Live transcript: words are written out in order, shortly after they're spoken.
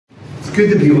good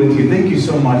to be with you. Thank you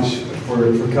so much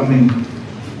for coming.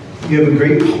 You have a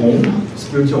great home,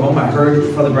 spiritual home. I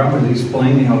heard Father Brown was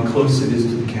explaining how close it is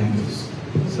to the campus.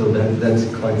 So that's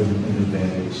quite an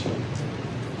advantage.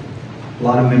 A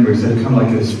lot of members, that kind of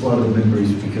like a flood of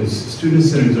memories, because student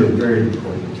centers are very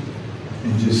important.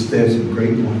 And just they have some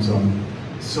great ones on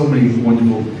so many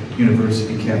wonderful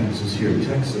university campuses here in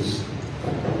Texas.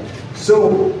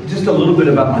 So just a little bit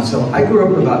about myself. I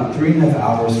grew up about 3.5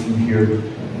 hours from here,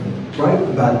 right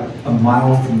about a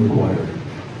mile from the water.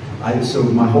 So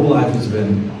my whole life has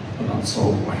been about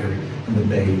salt water in the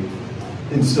bay.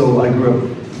 And so I grew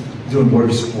up doing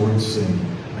water sports, and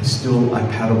I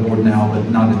paddleboard now, but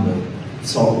not in the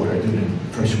salt water. I do it in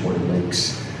freshwater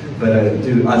lakes. But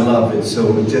I love it.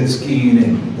 So jet skiing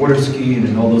and water skiing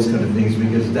and all those kind of things,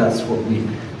 because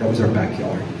that was our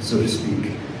backyard, so to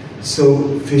speak.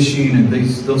 So fishing and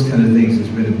those kind of things has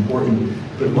been important,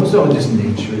 but most of all just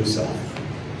nature itself.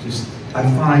 I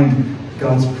find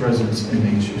God's presence in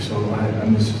nature, so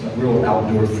I'm just a real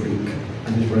outdoor freak.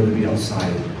 I'd just rather be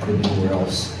outside than anywhere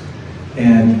else.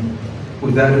 And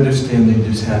with that understanding,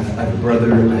 I have a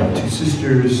brother, I have 2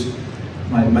 sisters.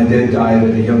 My dad died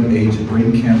at a young age of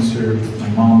brain cancer. My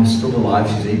mom is still alive.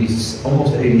 She's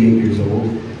almost 88 years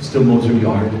old, still mows her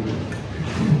yard.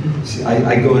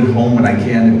 I go in home when I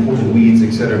can and pull the weeds,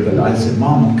 etc. But I said,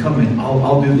 Mom, I'm coming.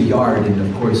 I'll do the yard. And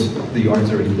of course, the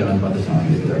yard's already done by the time I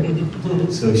get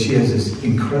there. So she has this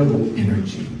incredible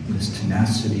energy, this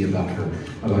tenacity about her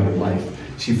life.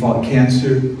 She fought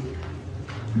cancer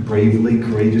bravely,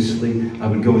 courageously. I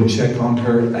would go and check on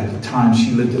her. At the time,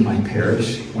 she lived in my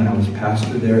parish when I was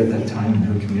pastor there at that time in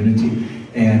her community.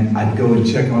 And I'd go and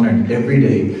check on her, and every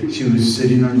day she was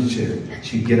sitting on a chair.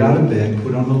 She'd get out of bed,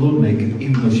 put on a little makeup,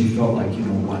 even though she felt like, you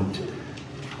know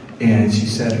what. And she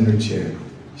sat in her chair.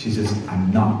 She says,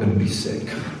 I'm not going to be sick.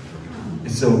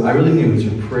 And so I really think it was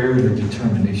her prayer and her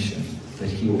determination that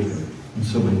healed her in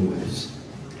so many ways.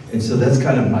 And so that's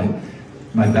kind of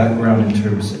my background in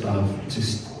terms of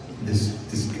just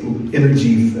this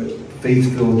energy,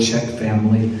 faith-filled Czech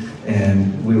family,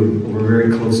 and we were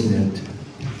very close-knit.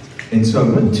 And so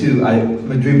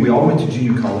we all went to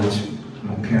junior college.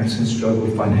 My parents had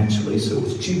struggled financially, so it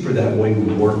was cheaper that way.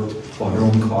 We worked, bought our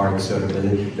own car, etc.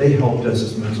 But they helped us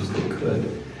as much as they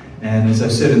could. And as I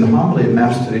said in the homily at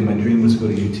Mass today, my dream was to go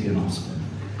to UT in Austin.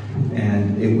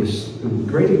 And it was a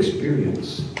great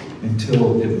experience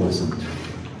until it wasn't.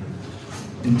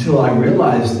 Until I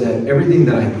realized that everything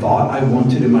that I thought I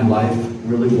wanted in my life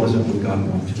really wasn't what God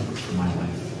wanted for my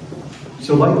life.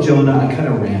 So like Jonah, I kind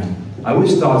of ran. I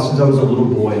always thought, since I was a little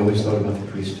boy, I always thought about the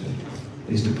priesthood.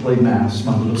 I used to play Mass.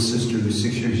 My little sister, who's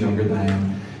 6 years younger than I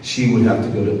am, she would have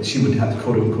to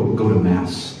quote unquote go to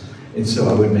Mass. And so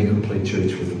I would make her play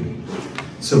church with me.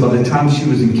 So by the time she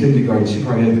was in kindergarten, she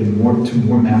probably had been to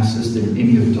more Masses than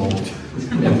any adult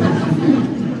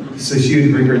ever. So she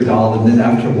would bring her doll, and then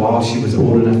after a while, she was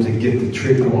old enough to get the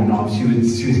trick going off. She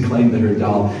would claim that her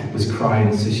doll was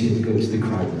crying, so she had to go to the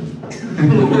cry room.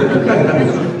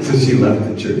 So she left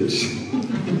the church.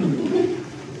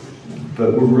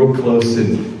 But we're real close,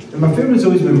 and my family's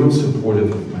always been real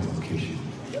supportive of my vocation.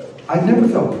 I never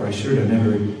felt pressured. I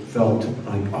never felt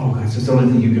like, oh, that's just the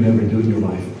only thing you can ever do in your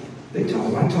life.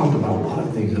 I talked about a lot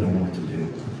of things that I wanted to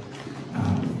do.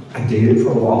 I dated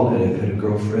for a while, had a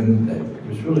girlfriend that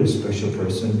was really a special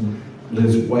person,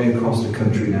 lives way across the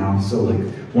country now. So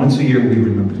like once a year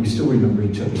we still remember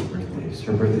each other's birthdays.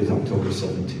 Her birthday is October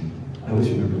 17th. I always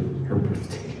remember her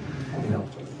birthday, you know.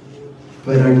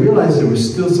 But I realized there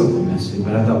was still something missing,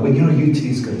 but I thought, well, you know, UT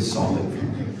is going to solve it for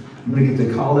me. I'm going to get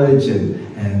to college and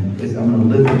I'm going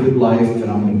to live a good life, and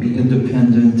I'm going to be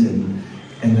independent,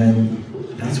 and then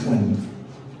that's when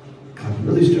God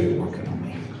really started working on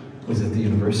me, was at the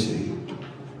university.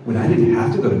 When I didn't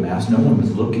have to go to Mass, no one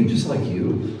was looking, just like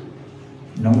you.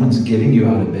 No one's getting you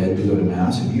out of bed to go to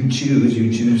Mass. If you choose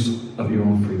of your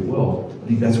own free will. I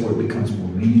think that's where it becomes more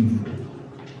meaningful.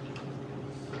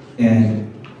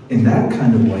 And in that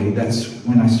kind of way, that's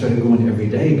when I started going every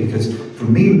day, because for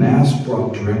me, Mass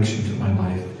brought direction to my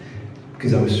life,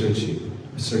 because I was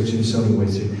searching in so many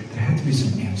ways. There had to be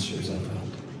some answers, I felt.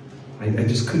 I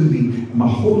just couldn't be, my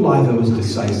whole life I was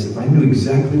decisive. I knew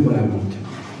exactly what I wanted.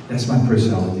 That's my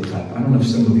personality type. I don't know if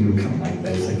some of you are kind of like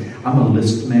that. It's like, I'm a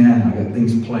list man, I got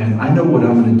things planned. I know what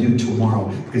I'm going to do tomorrow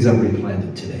because I've already planned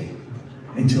it today.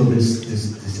 Until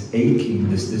this aching,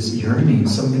 this yearning,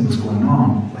 something was going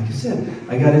on. Like I said,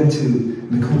 I got into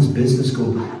McComb's business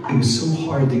school. It was so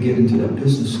hard to get into that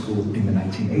business school in the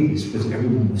 1980s because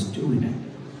everyone was doing it.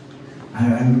 I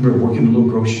remember working in a little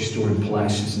grocery store in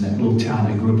Palacios, in that little town.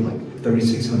 I grew up like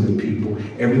 3,600 people.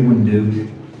 Everyone knew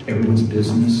everyone's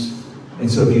business. And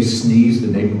so if you sneezed,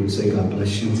 the neighbor would say, God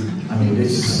bless you. I mean,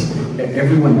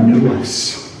 everyone knew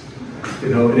us. You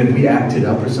know, and if we acted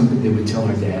up or something, they would tell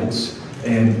our dads.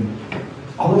 And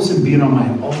all of a sudden, being on my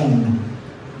own,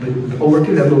 but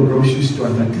working at that little grocery store,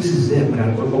 I thought, this is it. When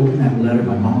I opened that letter,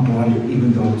 my mom brought it,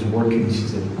 even though I was working. She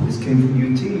said, this came from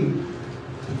UT.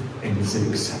 And it said,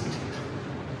 accepted.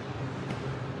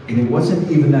 And it wasn't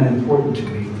even that important to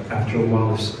me after a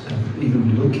while of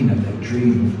even looking at that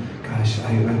dream. Gosh,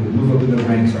 I would move up in the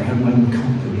ranks, or I have my own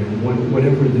company, or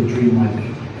whatever the dream might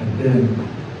have been.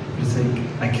 It's like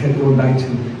I kept going back to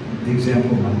the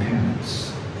example of my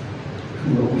parents,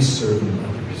 who were always serving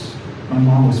others. My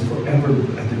mom was forever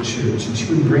at the church, and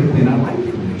she would bring me, and I liked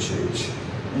going to church.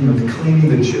 You know, the cleaning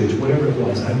the church, whatever it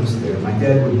was, I was there. My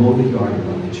dad would mow the yard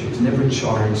around the church, never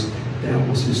charged. That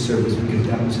was his service, because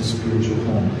that was his spiritual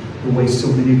home. The way so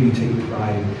many of you take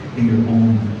pride in your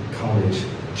own college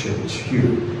church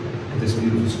here at this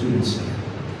beautiful student center.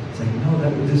 It's like, no,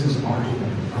 this is our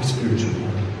home, our spiritual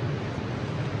home.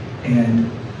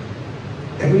 And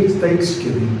every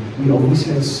Thanksgiving, we always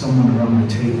had someone around our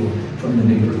table from the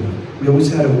neighborhood. We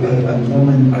always had a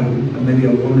woman, maybe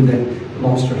a woman that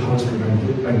lost her husband,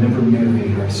 or never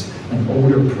married, or an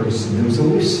older person. There was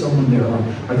always someone there,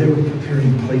 or they were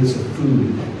preparing plates of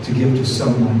food to give to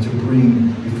someone to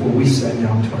bring before we sat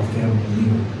down to our family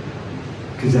meal.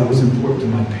 Because that was important to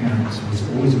my parents. It was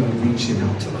always about reaching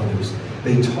out to others.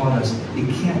 They taught us it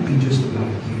can't be just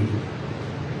about you.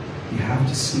 You have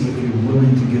to see if you're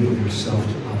willing to give of yourself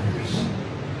to others.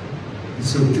 And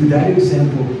so through that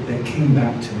example, that came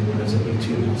back to me when I was at UT.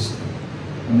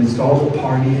 Amidst all the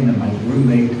partying, and my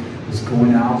roommate was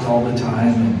going out all the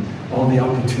time, and all the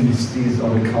opportunities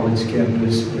on the college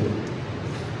campus, but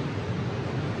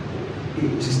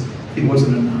it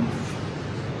wasn't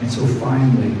enough. And so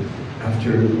finally,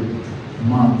 after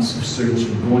months of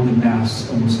searching, going to Mass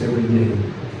almost every day,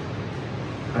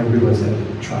 I realized I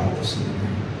had tried the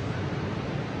seminary.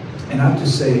 And I have to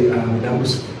say, that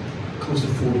was close to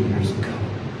 40 years ago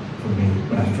for me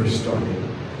when I first started.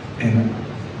 And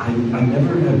I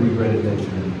never have regretted that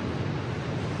journey.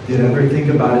 Did I ever think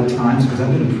about it at times, because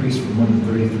I've been a priest for more than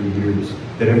 33 years,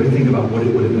 did I ever think about what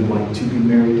it would have been like to be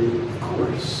married? Of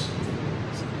course.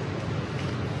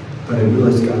 But I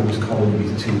realized God was calling me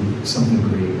to something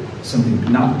greater,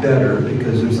 something not better,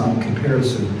 because there's not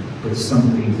comparison, but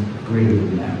something greater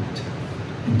than that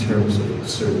in terms of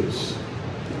service.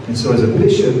 And so as a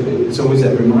bishop, it's always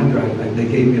that reminder. They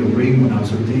gave me a ring when I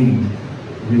was ordained,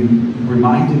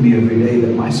 reminded me every day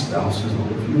that my spouse is all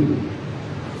of you.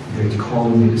 They're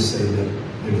calling me to say that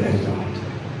their dad died,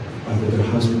 or that their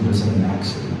husband was in an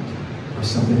accident, or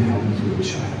something happened to a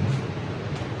child.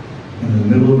 In the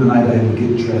middle of the night, I had to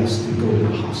get dressed and go to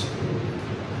the hospital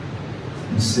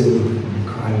and sit with them and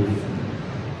cry with them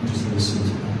and just listen to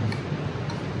them.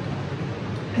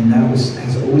 And that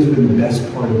has always been the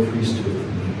best part of priesthood for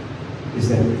me, is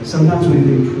that sometimes we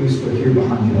think priests are here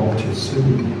behind the altar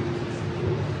serving.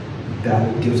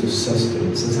 That gives us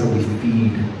sustenance. That's how we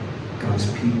feed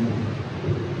God's people.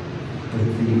 But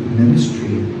the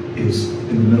ministry is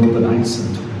in the middle of the night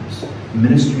sometimes.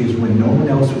 Ministry is when no one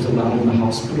else was allowed in the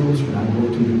hospitals. When I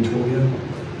worked in Victoria,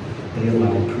 they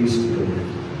allowed priests to go in.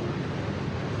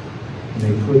 And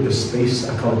they put the space,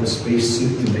 I call it the space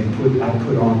suit, and I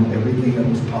put on everything that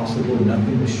was possible, and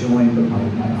nothing was showing but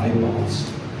my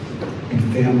eyeballs. And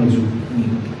families would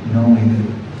weep, knowing that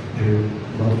their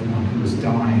loved one who was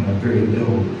dying or very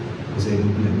ill was able to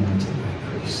be anointed by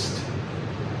a priest.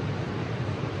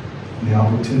 And the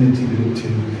opportunity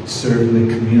to serve in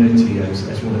the community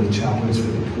as one of the chaplains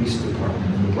for the police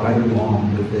department, and ride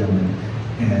along with them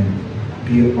and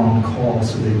be on call,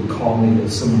 so they would call me that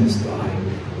someone has died.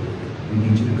 We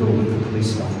need you to go with the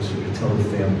police officer to tell the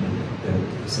family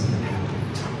that something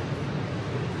happened.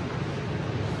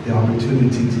 The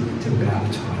opportunity to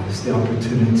baptize, the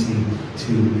opportunity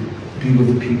to be with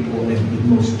the people in the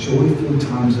most joyful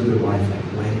times of their life, like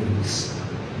weddings,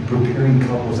 preparing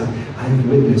couples. I've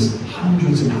witnessed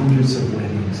hundreds and hundreds of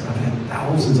weddings. I've had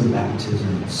thousands of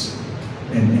baptisms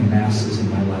and masses in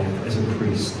my life as a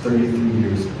priest, 33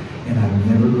 years, and I've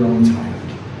never grown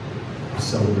tired of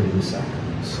celebrating the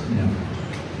sacraments, never.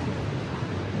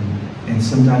 And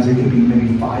sometimes it can be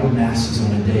maybe 5 masses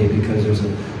on a day, because there's a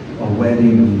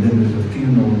wedding, and then there's a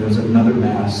funeral, and there's another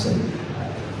mass, and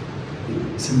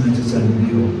sometimes it's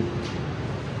unreal.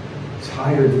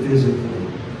 Tired physically,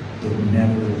 but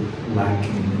never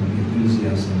lacking in the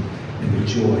enthusiasm and the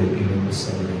joy of being able to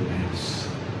celebrate Mass.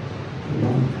 I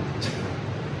love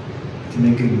that. To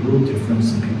make a real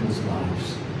difference in people's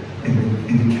lives, and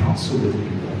to counsel with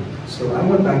people. So I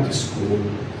went back to school,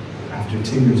 after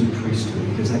 10 years of priesthood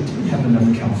because I didn't have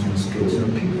enough counseling skills.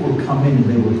 And people were coming and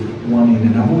they were wanting,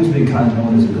 and I've always been kind of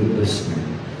known as a good listener.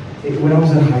 When I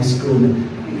was in high school,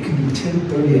 it could be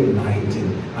 10:30 at night,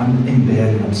 and I'm in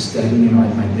bed and I'm studying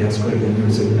at my desk, and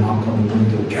there's a knock on the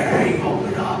window. Gary,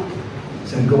 open up!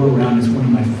 So I go around. It's one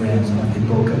of my friends, and he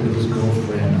broke up with his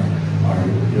girlfriend,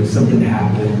 or something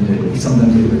happened. And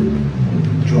sometimes they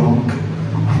were drunk,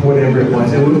 whatever it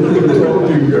was. It was told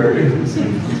you, Gary.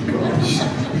 Gosh.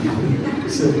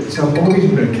 So I've always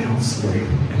been a counselor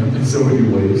in so many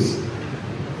ways.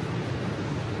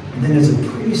 And then as a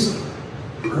priest,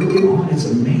 early on, it's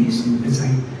amazing. It's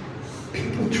like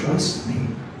people trust me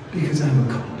because I have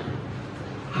a call.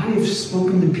 I've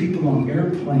spoken to people on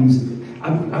airplanes.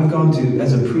 I've gone to,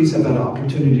 as a priest, I've had an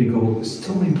opportunity to go to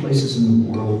so many places in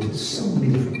the world, to so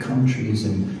many different countries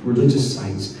and religious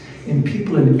sites, and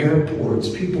people in airports,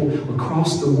 people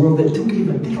across the world that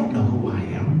they don't know who I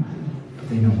am, but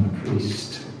they know I'm a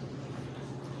priest.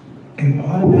 And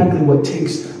automatically what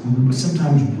takes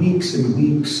sometimes weeks and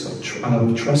weeks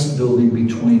of trust building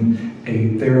between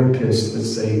a therapist,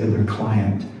 let's say, and their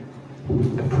client,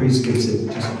 a priest gets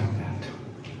it just like that.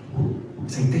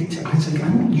 It's like,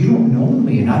 you don't know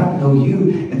me and I don't know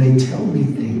you, and they tell me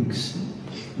things.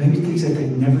 Maybe things that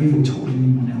they've never even told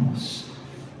anyone else.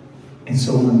 And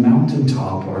so on a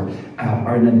mountaintop or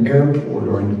in an airport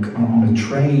or on a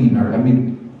train,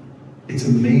 it's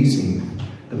amazing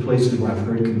the places where I've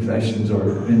heard confessions or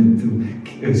been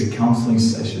through counseling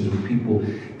sessions with people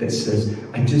that says,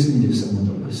 I just needed someone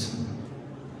to listen.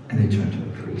 And they turn to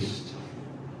a priest.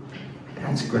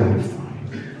 That's gratifying.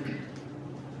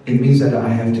 It means that I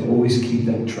have to always keep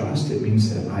that trust. It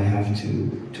means that I have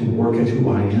to work at who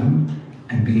I am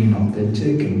and being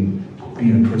authentic and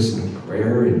being a person of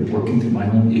prayer and working through my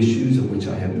own issues, of which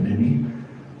I have many.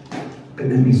 But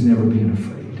that means never being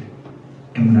afraid.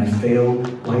 And when I fail,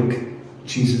 like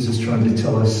Jesus is trying to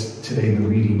tell us today in the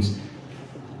readings,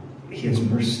 he has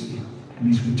mercy. It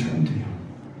means we turn to him.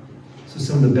 So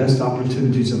some of the best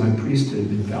opportunities of my priesthood have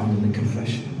been found in the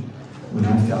confession. When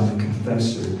I found a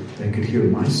confessor that could hear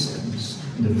my sins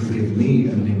and to forgive me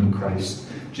in the name of Christ,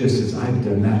 just as I've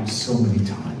done that so many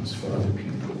times for other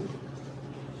people.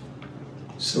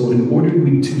 So in order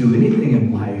to do anything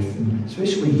in life, and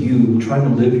especially you trying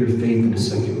to live your faith in a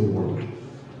secular world,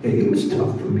 it was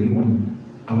tough for me when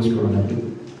I was growing up.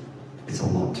 It's a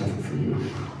lot tougher for you.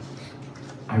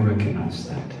 I recognize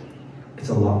that. It's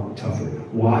a lot tougher.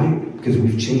 Why? Because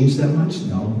we've changed that much?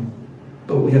 No.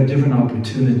 But we have different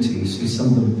opportunities. See,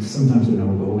 sometimes they're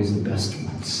not always the best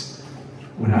ones.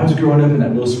 When I was growing up in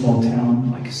that little small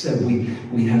town, like I said,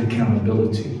 we had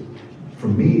accountability. For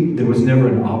me, there was never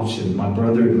an option. My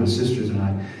brother and my sisters and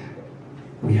I,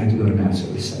 we had to go to Mass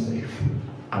every Sunday.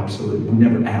 Absolutely. We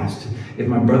never asked. If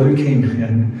my brother came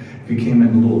in, if he came in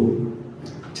a little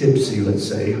tipsy, let's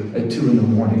say, at 2 in the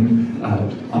morning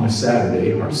on a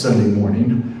Saturday or Sunday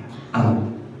morning,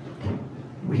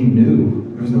 he knew.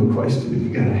 There was no question. If you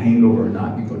got a hangover or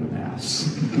not, you go to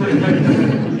Mass.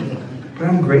 But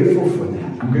I'm grateful for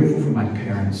that. I'm grateful for my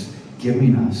parents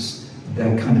giving us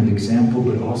that kind of example,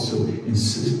 but also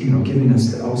giving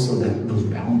us those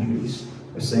boundaries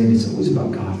of saying it's always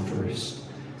about God first.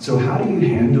 So how do you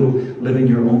handle living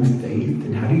your own faith,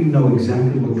 and how do you know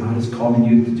exactly what God is calling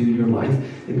you to do in your life?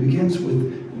 It begins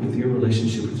with your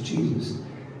relationship with Jesus.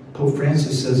 Pope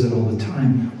Francis says it all the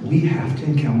time. We have to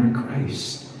encounter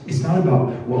Christ. It's not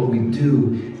about what we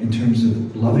do in terms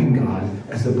of loving God.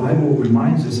 As the Bible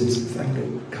reminds us, it's the fact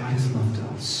that God has loved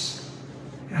us.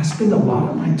 And I spend a lot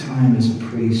of my time as a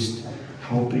priest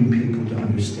helping people to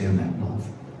understand that love.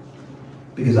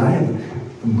 Because I have,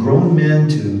 from grown men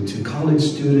to college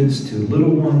students, to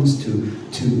little ones,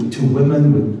 to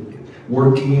women with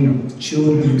working, or with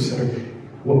children, etc.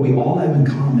 What we all have in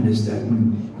common is that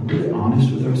when we're really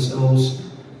honest with ourselves,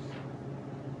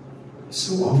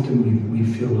 so often we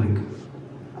feel like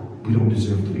we don't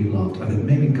deserve to be loved, or that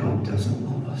maybe God doesn't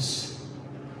love us.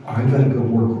 Or I've got to go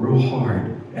work real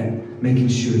hard at making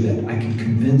sure that I can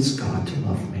convince God to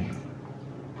love me.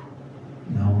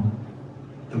 No.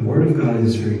 The Word of God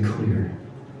is very clear.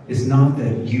 It's not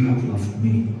that you have loved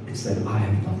me, it's that I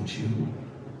have loved you.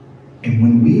 And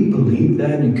when we believe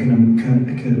that and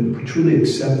can truly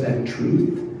accept that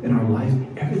truth in our life,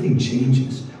 everything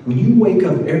changes. When you wake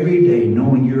up every day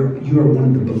knowing you are one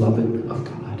of the beloved of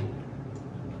God,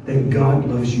 that God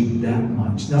loves you that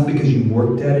much, not because you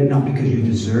worked at it, not because you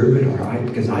deserve it, or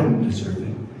because I don't deserve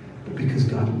it, but because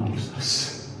God loves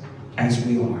us as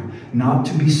we are, not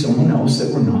to be someone else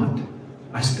that we're not.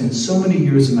 I spent so many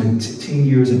years in my teen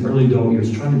years and early adult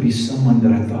years trying to be someone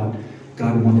that I thought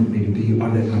God wanted me to be, or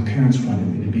that my parents wanted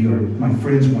me to be, or my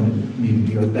friends wanted me to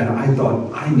be, or that I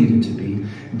thought I needed to be,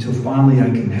 until finally I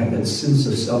can have that sense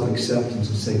of self-acceptance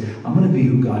and say, I'm going to be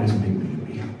who God has made me to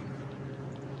be.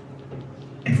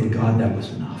 And for God, that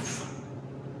was enough.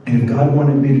 And if God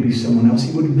wanted me to be someone else,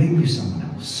 he would have made me someone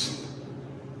else.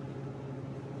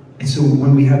 And so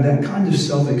when we have that kind of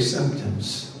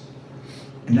self-acceptance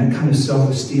and that kind of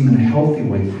self-esteem in a healthy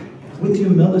way, with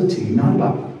humility, not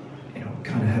about,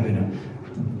 kind of having a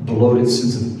bloated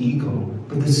sense of ego,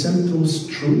 but the simple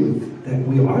truth that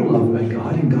we are loved by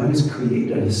God and God has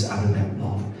created us out of that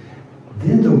love.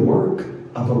 Then the work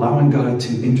of allowing God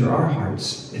to enter our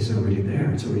hearts is already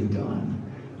there. It's already done.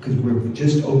 Because we're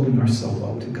just opening ourselves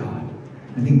up to God.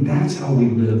 I think that's how we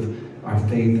live our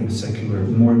faith in a secular,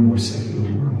 more and more secular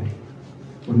world.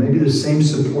 Where maybe the same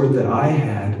support that I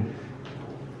had,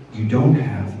 you don't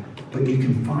have, but you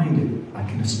can find it. Like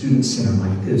in a student center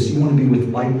like this, you want to be with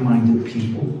like-minded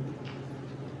people,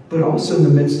 but also in the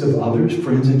midst of others,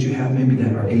 friends that you have maybe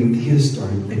that are atheists or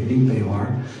they think they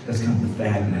are. That's kind of the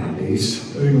fad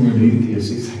nowadays. Everyone's an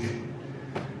atheist. He's like,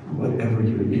 whatever,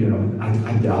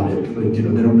 I doubt it, but they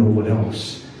don't know what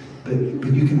else. But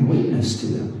you can witness to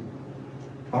them.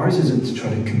 Ours isn't to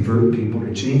try to convert people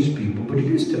or change people, but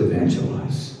it is to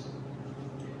evangelize.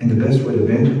 And the best way to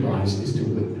evangelize is to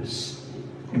witness.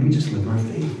 And we just live our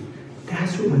faith.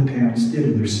 That's what my parents did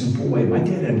in their simple way. My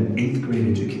dad had an 8th grade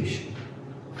education.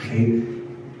 Okay?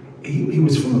 He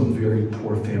was from a very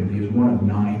poor family. He was one of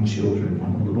 9 children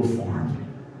on a little farm.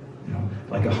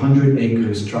 Like 100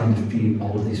 acres trying to feed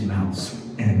all of these mouths.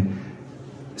 And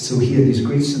so he had these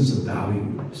great sense of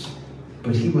values.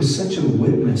 But he was such a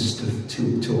witness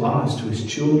to us, to his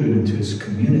children, and to his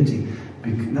community.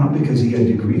 Not because he had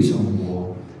degrees on the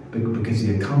wall, but because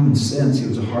he had common sense. He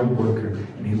was a hard worker,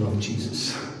 and he loved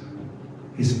Jesus.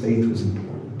 His faith was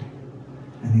important.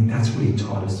 I think that's what he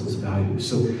taught us, those values.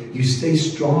 So you stay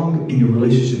strong in your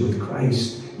relationship with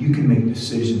Christ, you can make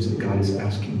decisions that God is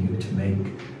asking you to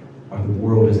make, or the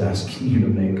world is asking you to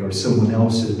make, or someone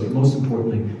else is. But most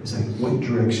importantly, it's like, what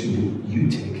direction do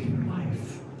you take in your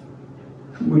life?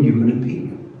 Who are you going to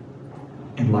be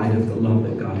in light of the love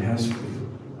that God has for you?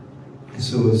 And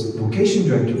so as vocation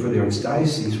director for the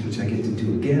Archdiocese, which I get to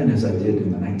do again, as I did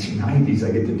in the 1990s,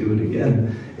 I get to do it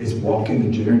again, is walking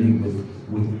the journey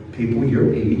with people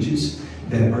your ages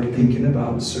that are thinking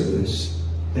about service,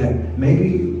 that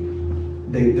maybe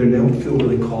they don't feel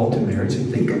really called to marriage. They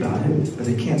think about it, but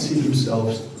they can't see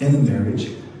themselves in a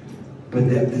marriage, but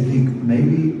that they think,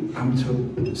 maybe I'm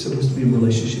supposed to be in a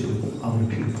relationship with other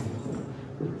people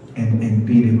and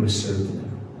being able to serve them.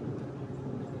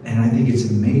 And I think it's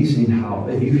amazing how,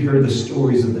 if you hear the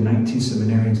stories of the 19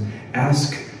 seminarians,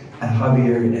 ask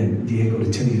Javier and Diego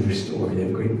to tell you their story. They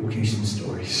have great vocation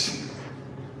stories.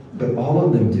 But all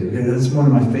of them do. And that's one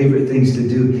of my favorite things to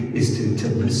do, is to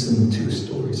listen to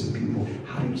stories of people.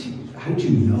 How did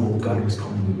you know God was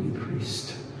calling you to be a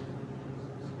priest?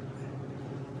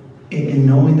 And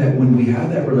knowing that when we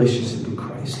have that relationship with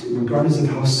Christ, regardless of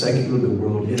how secular the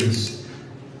world is,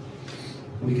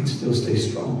 we can still stay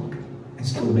strong and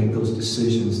still make those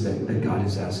decisions that God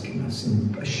is asking us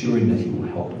and assuring that he will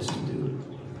help us to do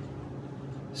it.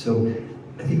 So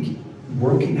I think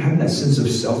having that sense of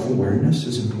self-awareness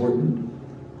is important.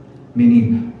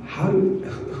 Meaning,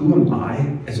 who am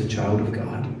I as a child of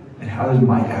God? And how does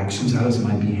my actions, how does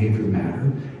my behavior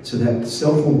matter? So that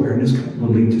self-awareness will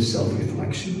lead to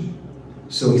self-reflection.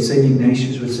 So St.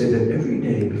 Ignatius would say that every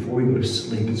day before we go to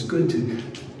sleep, it's good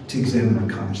to examine our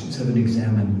conscience, have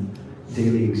an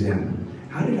daily examine.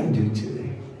 How did I do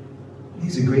today?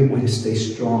 It's a great way to stay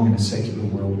strong in a secular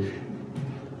world.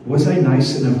 Was I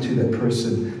nice enough to that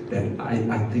person that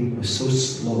I think was so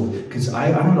slow? Because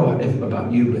I don't know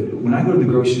about you, but when I go to the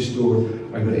grocery store,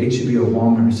 or I go to H-E-B or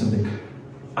Walmart or something,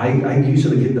 I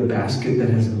usually get the basket that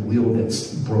has a wheel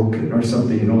that's broken or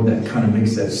something, that kind of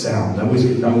makes that sound. I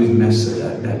always mess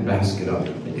that basket up.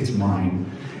 It's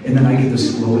mine. And then I get the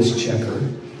slowest checker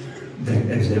that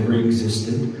has ever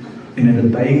existed. And at a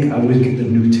bank, I always get the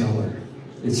new teller,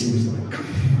 it seems like.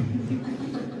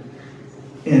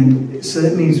 And so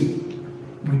that means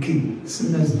we can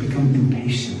sometimes become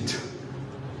impatient.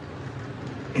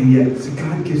 And yet,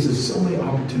 God gives us so many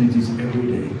opportunities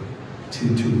every day to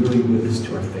really witness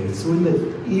to our faith. So in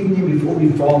the evening before we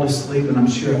fall asleep, and I'm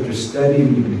sure after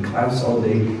studying, you've been in class all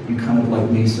day, you kind of like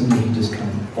me, sometimes you just kind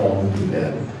of fall into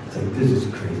bed. It's like, this is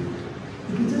great.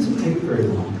 But it doesn't take very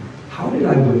long. How did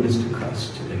I witness to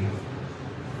Christ today?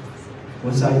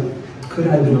 Could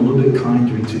I have been a little bit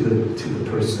kinder to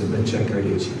the person that checked our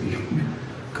HEB?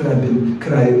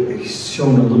 Could I have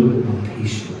shown a little bit more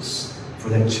patience for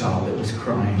that child that was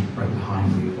crying right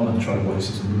behind me while I'm trying to watch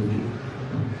this movie?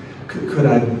 Could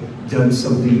I have done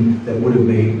something that would have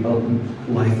made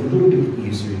life a little bit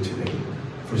easier today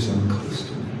for someone close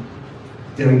to me?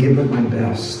 Did I give it my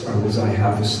best, or was I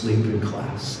half asleep in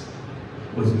class?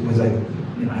 Was I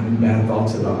having bad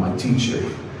thoughts about my teacher?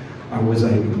 Or was I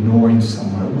ignoring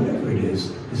someone? Whatever it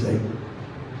is like,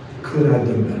 could I have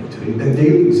done better today? That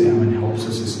daily examine helps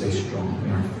us to stay strong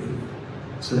in our faith.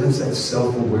 So that's that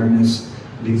self-awareness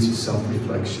leads to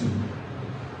self-reflection.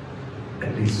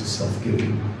 That leads to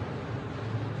self-giving.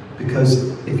 Because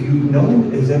if no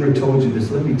one has ever told you this,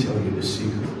 let me tell you the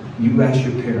secret. You ask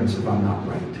your parents if I'm not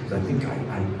right, because I think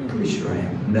I'm pretty sure I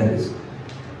am. And that is,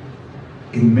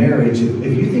 in marriage,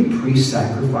 if you think priests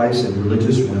sacrifice and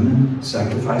religious women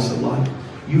sacrifice a lot,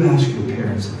 you ask your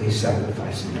parents if they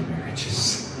sacrifice in their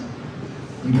marriages.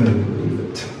 You better believe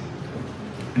it.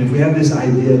 And if we have this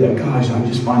idea that, gosh, I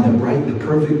just find the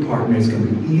perfect partner, it's going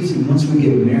to be easy. Once we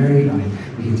get married,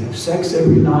 we get to have sex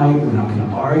every night, we're not going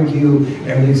to argue,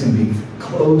 everything's going to be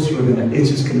close, it's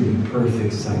just going to be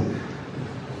perfect. It's like,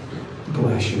 go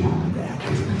ask your mom and dad.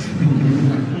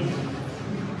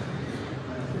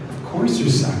 Of course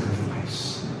there's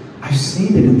sacrifice. I've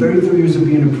seen it in 33 years of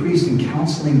being a priest and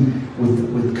counseling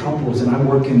with couples, and I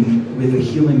work with a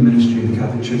healing ministry in the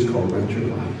Catholic Church called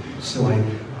Retrograde. So I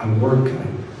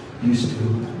used to,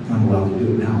 I'm not allowed to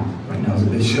do it now, right now as a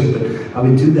bishop, but I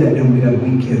would do that, and we'd have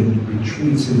weekend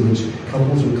retreats in which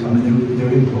couples would come and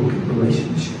they're in broken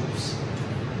relationships.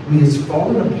 I mean, it's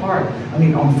fallen apart. I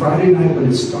mean, on Friday night when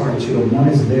it starts, one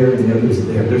is there and the other is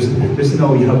there. There's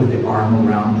no with the arm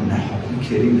around them. Are you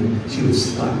kidding? And she would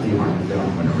slap the arm if the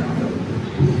arm went around them.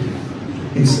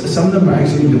 And some of them are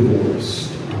actually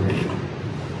divorced already.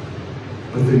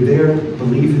 But they're there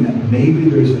believing that maybe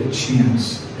there's a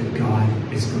chance that God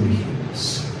is going to heal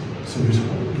us. So there's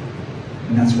hope.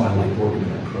 And that's why I like working in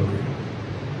that program.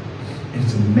 And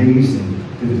it's amazing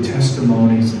through the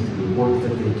testimonies and through the work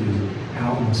that they do,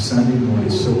 how on Sunday morning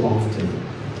so often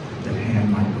that hand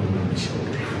might go around the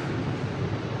shoulder.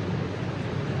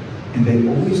 And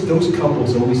those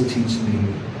couples always teach me,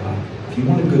 if you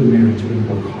want a good marriage, you're going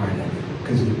to work hard at it,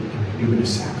 because you're going to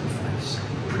sacrifice.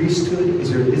 Priesthood,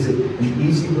 is it an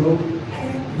easy road?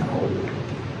 Heck no,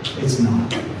 it's not.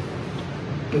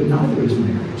 But neither is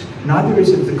marriage. Neither is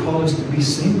it the call is to be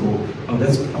single. Oh,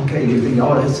 that's okay. You think,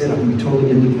 oh, that's it. I'm going to be totally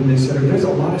independent, etc. There's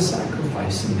a lot of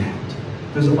sacrifice in that.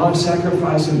 There's a lot of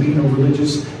sacrifice in being a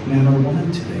religious man or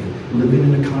woman today, living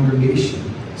in a congregation.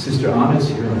 Sister Anna's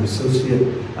here, our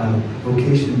associate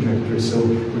vocation director, so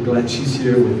we're glad she's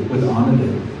here with Anna,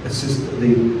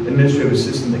 the administrative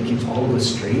assistant that keeps all of us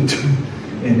straight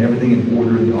and everything in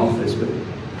order in the office. But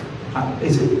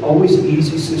is it always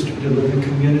easy, sister, to live in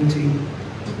community?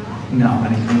 No, I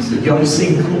mean, you don't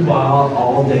sing kumbaya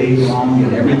all day long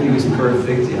and everything is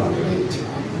perfect. Yeah,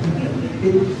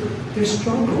 there's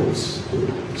struggles.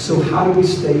 So how do we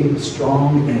stay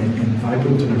strong and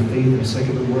vibrant in our faith in a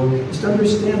secular world? It's to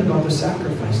understand about the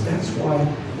sacrifice. That's why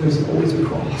there's always a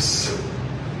cross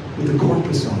with a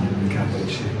corpus on it in the Catholic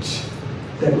Church.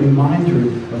 That reminder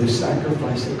of the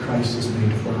sacrifice that Christ has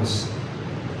made for us.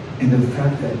 And the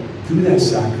fact that through that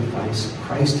sacrifice,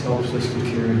 Christ helps us to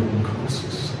carry our own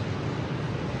crosses.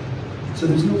 So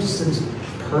there's no sense of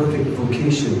perfect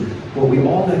vocation. What we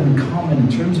all have in common in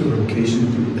terms of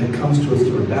vocation that comes to us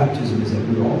through our baptism is that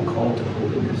we're all called to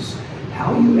holiness.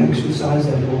 How you exercise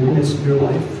that holiness in your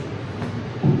life,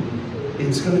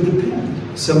 it's going to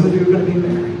depend. Some of you are going to be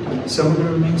married. Some are going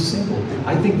to remain single.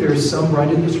 I think there are some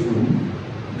right in this room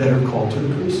that are called to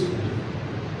the priesthood.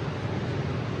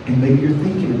 And maybe you're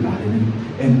thinking about it,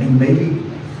 and maybe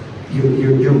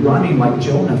you're running like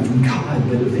Jonah from God,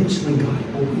 but eventually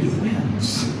God always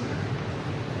wins.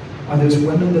 Or there's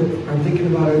women that are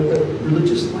thinking about a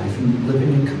religious life and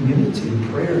living in community and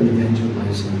prayer and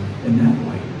evangelizing in that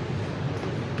way.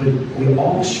 But we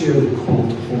all share the call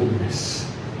to holiness.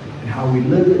 And how we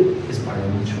live it is by our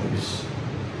own choice.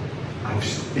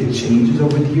 It changes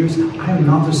over the years. I am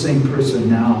not the same person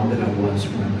now that I was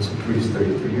when I was a priest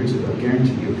 33 years ago. I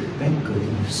guarantee you. Thank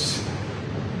goodness.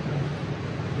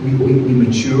 We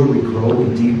mature, we grow,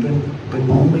 we deepen, but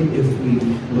only if we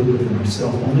look within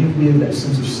ourselves, only if we have that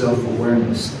sense of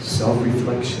self-awareness,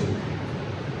 self-reflection,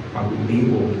 are we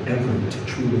able ever to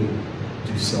truly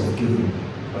do self-giving.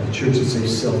 Or the church would say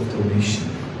self-donation.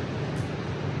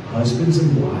 Husbands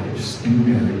and wives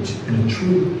in marriage, in a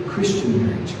true Christian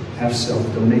marriage, have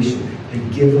self-donation. They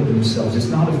give of themselves. It's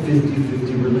not a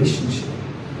 50-50 relationship.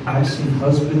 I've seen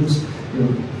husbands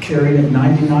carrying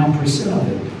 99% of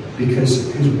it,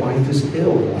 because his wife is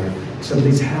ill, or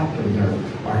something's happened, or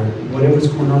whatever's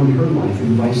going on in her life,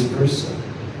 and vice versa.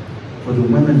 For For the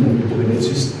women that are doing it, it's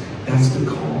just, that's the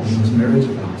call in those marriage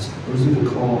vows. Those are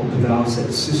the vows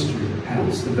that sister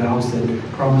has, the vows that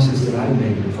promises that I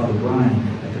made to Father Brian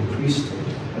at the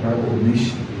priesthood, at our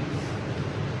ordination.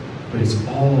 But it's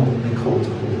all they call to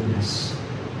holiness.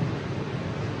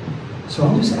 So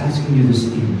I'm just asking you this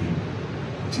evening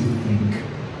to think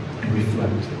and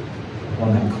reflect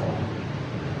on that call.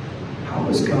 How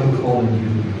is God calling you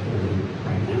to be holy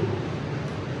right now?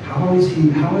 How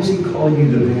is He calling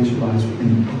you to evangelize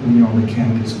when you're on the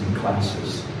campus in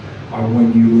classes? Or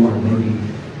when you are maybe,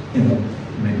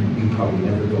 maybe you probably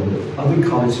never go, but other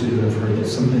college students have heard that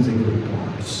sometimes they go to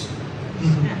bars.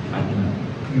 I don't know.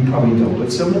 You probably don't, but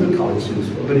some of the college students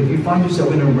will. But if you find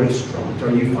yourself in a restaurant,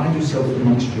 or you find yourself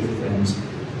amongst your friends,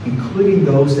 including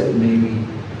those that maybe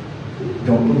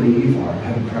don't believe or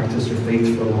haven't practiced their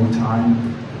faith for a long time,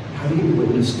 how do you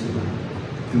witness to them?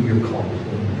 Through your call to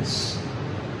holiness.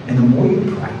 And the more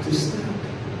you practice that,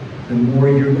 the more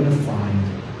you're going to find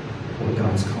what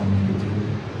God's calling you to do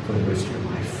for the rest of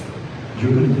your life.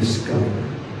 You're going to discover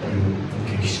your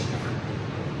vocation,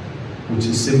 which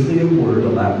is simply a word, a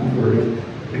Latin word.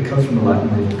 It comes from the Latin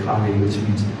word vocare, which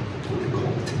means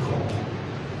to call.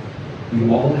 We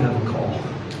all have a call.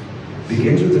 It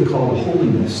begins with the call to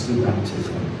holiness through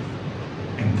baptism.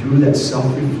 And through that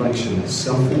self-reflection, that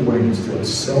self-awareness, that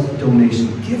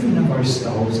self-donation, giving of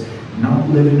ourselves, not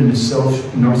living in a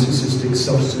narcissistic,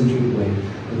 self-centered way,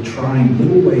 but trying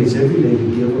little ways every day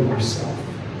to give of ourselves,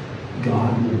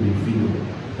 God will reveal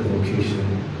the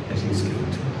vocation that He's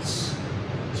given to us.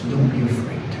 So don't be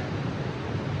afraid.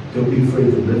 Don't be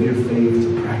afraid to live your faith,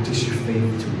 to practice your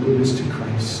faith, to witness to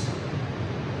Christ.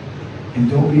 And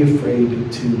don't be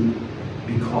afraid to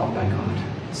be caught by God,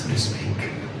 so to speak.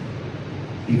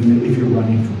 Even if you're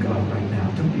running from God right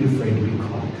now, don't be afraid to be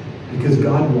caught. Because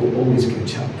God will always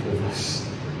catch up with us.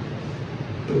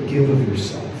 But give of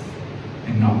yourself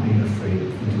and not being afraid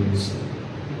of doing so.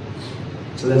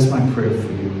 So that's my prayer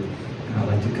for you. And I'd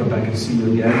like to come back and see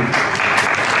you again.